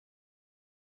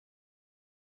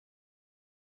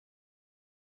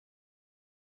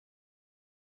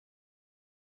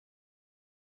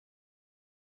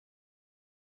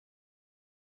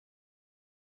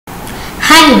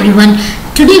everyone,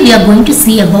 today we are going to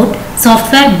see about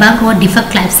software bug or defect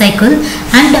lifecycle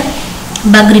and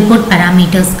bug report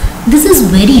parameters. This is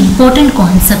very important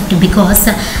concept because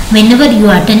whenever you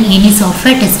attend any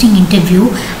software testing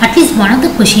interview, at least one of the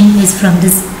questions is from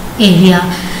this area.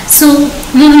 So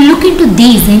we will look into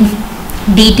these in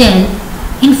detail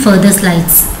in further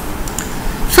slides.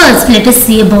 First, let us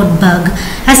see about bug.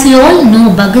 As we all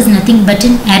know, bug is nothing but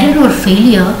an error or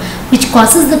failure which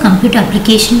causes the computer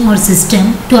application or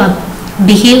system to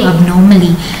behave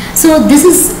abnormally. So this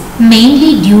is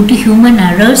mainly due to human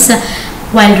errors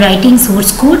while writing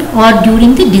source code or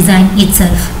during the design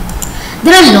itself.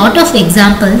 There are a lot of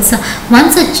examples.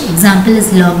 One such example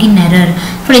is login error.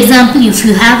 For example, if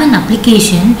you have an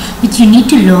application which you need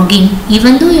to log in,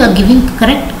 even though you are giving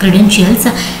correct credentials,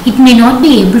 it may not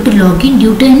be able to log in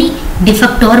due to any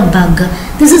defect or bug.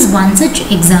 This is one such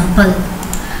example.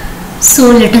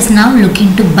 So let us now look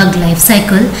into bug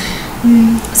lifecycle.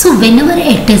 So whenever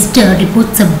a tester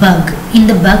reports a bug in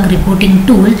the bug reporting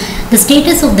tool, the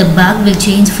status of the bug will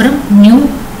change from new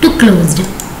to closed.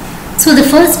 So the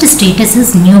first status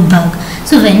is new bug.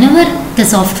 So whenever the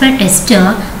software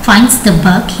tester finds the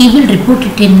bug, he will report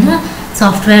it in the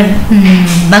software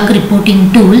bug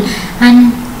reporting tool,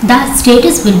 and that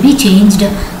status will be changed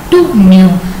to new.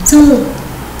 So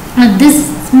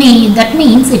that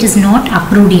means it is not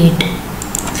approved yet.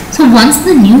 So once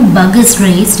the new bug is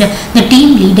raised, the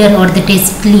team leader or the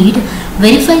test lead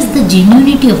verifies the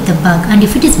genuinity of the bug, and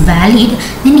if it is valid,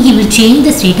 then he will change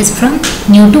the status from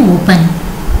new to open.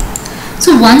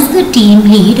 So once the team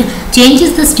lead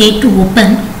changes the state to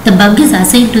open, the bug is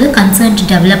assigned to the concerned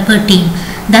developer team.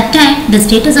 That time the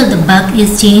status of the bug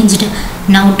is changed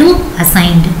now to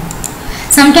assigned.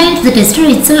 Sometimes the tester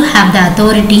itself have the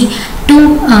authority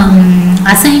to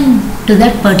assign to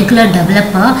that particular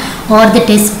developer, or the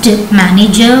test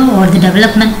manager or the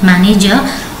development manager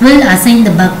will assign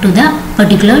the bug to the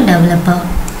particular developer.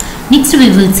 Next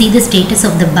we will see the status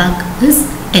of the bug is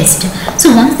test.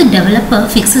 So once the developer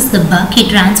fixes the bug, he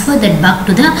transfers that bug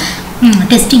to the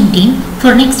testing team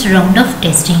for next round of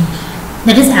testing.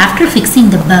 That is, after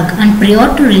fixing the bug and prior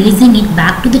to releasing it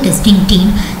back to the testing team,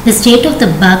 the state of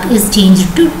the bug is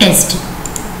changed to test.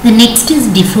 The next is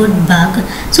deferred bug.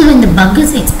 So when the bug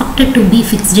is expected to be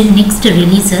fixed in next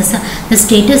releases, the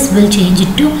status will change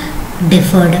it to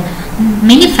deferred.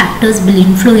 Many factors will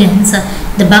influence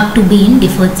the bug to be in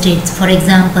deferred states. For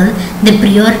example, the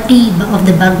priority of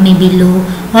the bug may be low,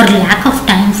 or lack of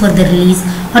time for the release,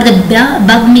 or the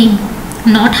bug may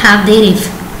not have their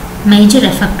major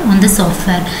effect on the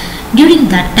software. During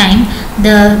that time,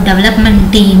 the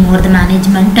development team or the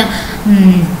management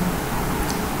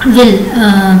will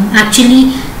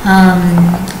actually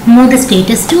move the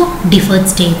status to deferred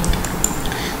state.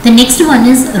 The next one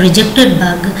is rejected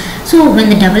bug. So when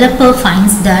the developer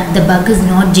finds that the bug is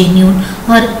not genuine,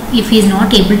 or if he is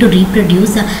not able to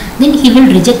reproduce, then he will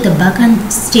reject the bug and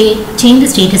change the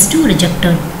status to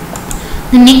rejected.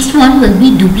 The next one will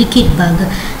be duplicate bug.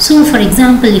 So for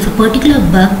example, if a particular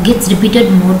bug gets repeated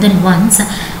more than once,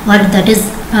 or that is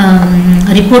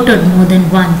reported more than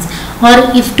once, or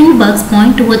if two bugs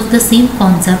point towards the same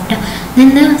concept,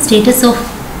 then the status of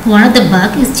one of the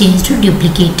bug is changed to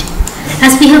duplicate.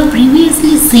 As we have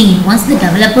previously seen, once the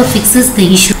developer fixes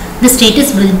the issue, the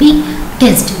status will be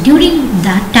test. During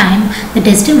that time, the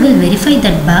tester will verify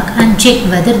that bug and check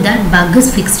whether that bug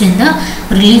is fixed in the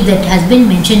release that has been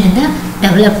mentioned in the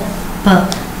developer.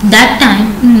 That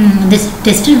time, this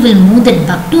tester will move that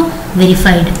bug to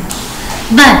verified.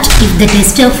 But if the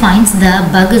tester finds the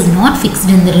bug is not fixed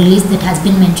in the release that has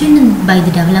been mentioned by the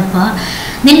developer,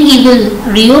 then he will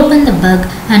reopen the bug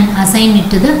and assign it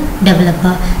to the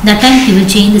developer. That time he will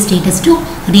change the status to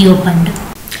reopened.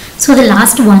 So the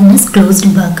last one is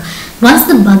closed bug. Once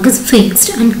the bug is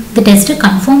fixed and the tester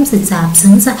confirms its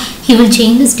absence, he will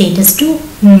change the status to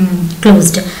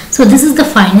closed. So this is the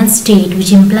final state,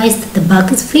 which implies that the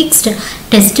bug is fixed,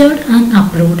 tested and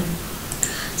approved.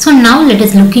 So now let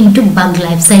us look into bug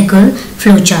lifecycle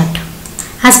flowchart.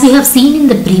 As we have seen in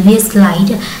the previous slide,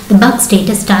 the bug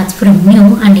status starts from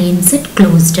new and ends at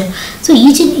closed. So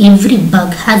each and every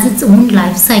bug has its own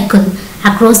life cycle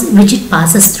across which it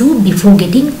passes through before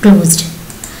getting closed.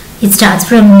 It starts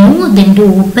from new, then to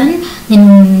open,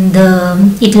 then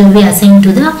it will be assigned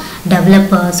to the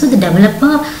developer. So the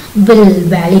developer will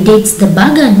validate the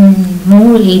bug and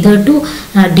move either to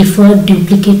deferred,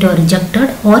 duplicate or rejected,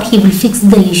 or he will fix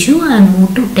the issue and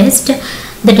move to test.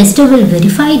 The tester will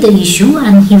verify the issue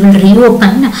and he will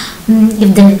reopen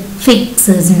if the fix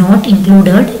is not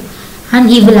included, and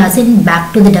he will assign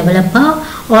back to the developer,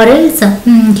 or else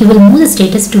he will move the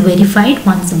status to verified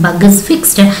once the bug is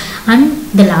fixed, and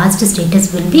the last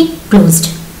status will be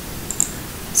closed.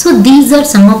 So these are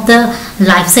some of the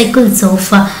life cycles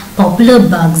of popular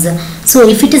bugs. So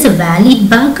if it is a valid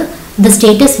bug, the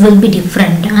status will be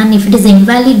different, and if it is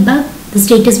invalid bug, the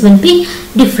status will be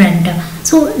different.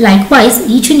 So likewise,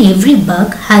 each and every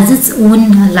bug has its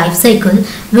own life cycle,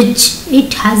 which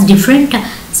it has different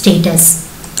status.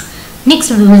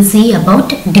 Next we will see about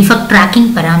defect tracking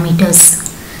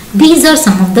parameters. These are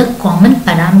some of the common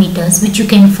parameters which you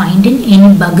can find in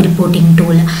any bug reporting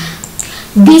tool.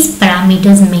 These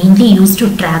parameters mainly used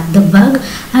to track the bug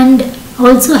and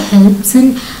also helps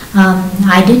in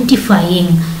identifying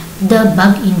the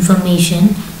bug information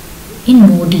in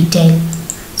more detail.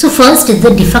 So first is the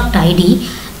defect ID.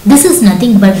 This is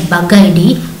nothing but bug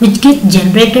ID which gets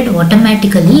generated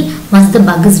automatically once the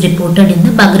bug is reported in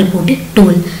the bug reporting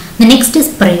tool. The next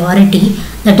is priority,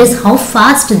 that is how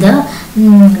fast the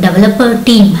developer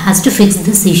team has to fix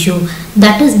this issue.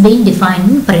 That is being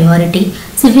defined in priority.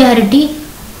 Severity,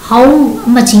 how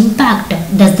much impact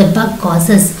does the bug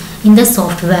causes in the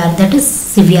software, that is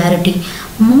severity.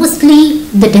 Mostly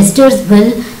the testers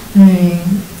will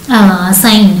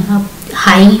assign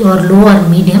high or low or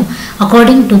medium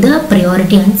according to the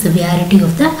priority and severity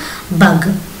of the bug.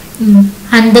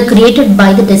 And the created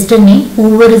by the tester name,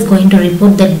 whoever is going to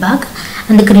report that bug,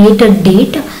 and the created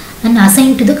date, and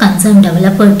assigned to the concerned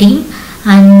developer team,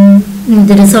 and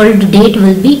the result date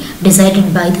will be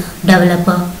decided by the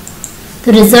developer.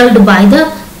 The result by the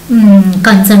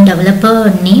concerned developer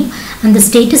name, and the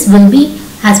status will be,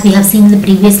 as we have seen in the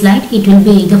previous slide, it will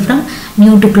be either from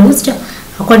new to closed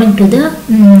according to the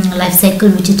life cycle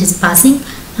which it is passing,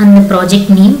 and the project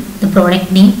name, the product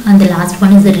name, and the last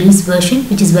one is the release version,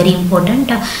 which is very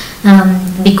important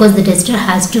because the tester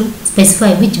has to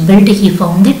specify which build he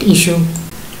found that issue.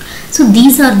 So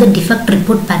these are the defect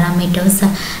report parameters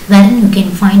wherein you can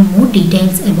find more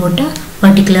details about a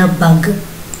particular bug.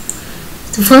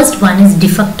 So first one is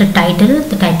defect title,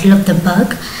 the title of the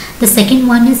bug. The second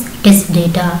one is test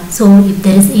data. So if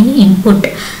there is any input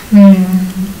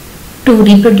to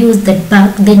reproduce that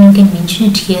bug, then you can mention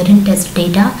it here in test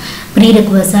data.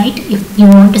 Prerequisite, if you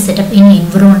want to set up any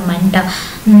environment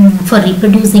for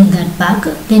reproducing that bug,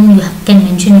 then you can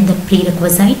mention in the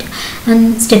prerequisite.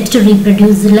 And steps to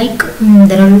reproduce, like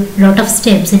there are a lot of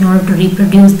steps in order to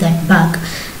reproduce that bug.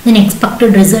 Then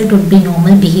expected result would be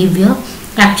normal behavior.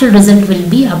 Actual result will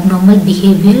be abnormal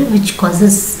behavior which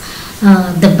causes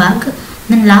the bug.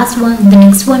 Then the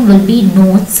next one will be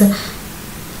notes.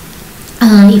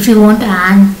 If you want to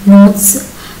add notes,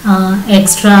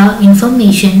 extra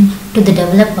information to the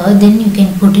developer, then you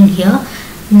can put in here.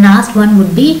 Last one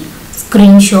would be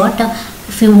screenshot.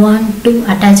 If you want to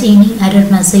attach any error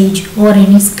message or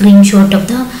any screenshot of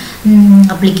the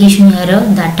application error,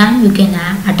 that time you can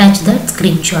attach that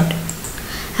screenshot.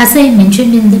 As I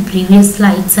mentioned in the previous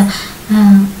slides,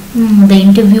 the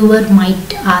interviewer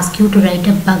might ask you to write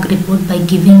a bug report by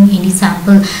giving any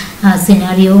sample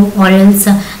scenario, or else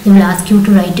they will ask you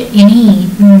to write any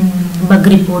bug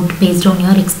report based on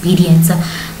your experience.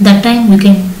 That time you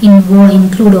can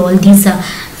include all these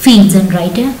fields and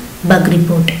write a bug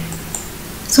report.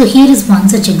 So here is one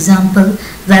such example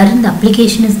wherein the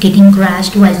application is getting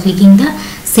crashed while clicking the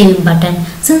save button.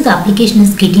 Since the application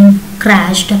is getting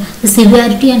crashed, the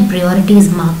severity and priority is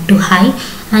marked to high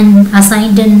and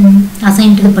assigned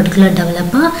to the particular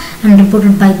developer and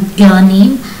reported by your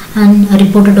name and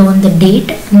reported on the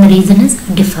date, and the reason is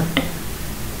defect.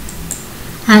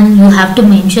 And you have to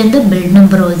mention the build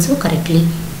number also correctly.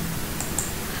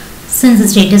 Since the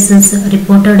status is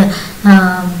reported,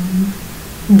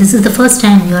 this is the first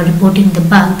time you are reporting the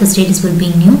bug, the status will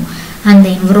be new, and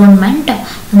the environment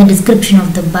and the description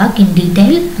of the bug in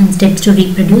detail and steps to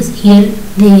reproduce. Here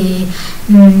we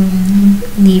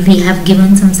have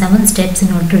given some 7 steps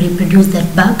in order to reproduce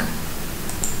that bug.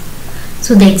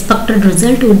 So the expected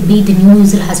result would be the new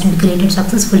user has to be created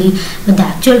successfully, but the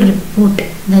actual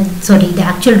the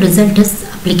actual result is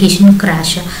application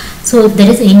crash. So if there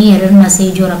is any error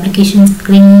message or application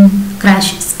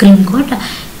crash screen code,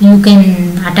 you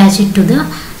can attach it to the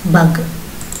bug.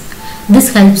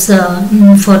 This helps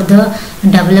for the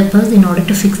developers in order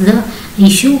to fix the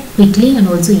issue quickly and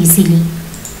also easily.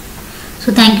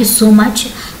 So thank you so much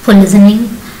for listening,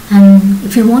 and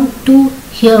if you want to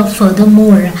hear further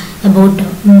more about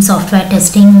software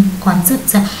testing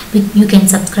concepts, you can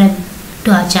subscribe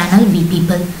to our channel We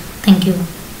People. Thank you.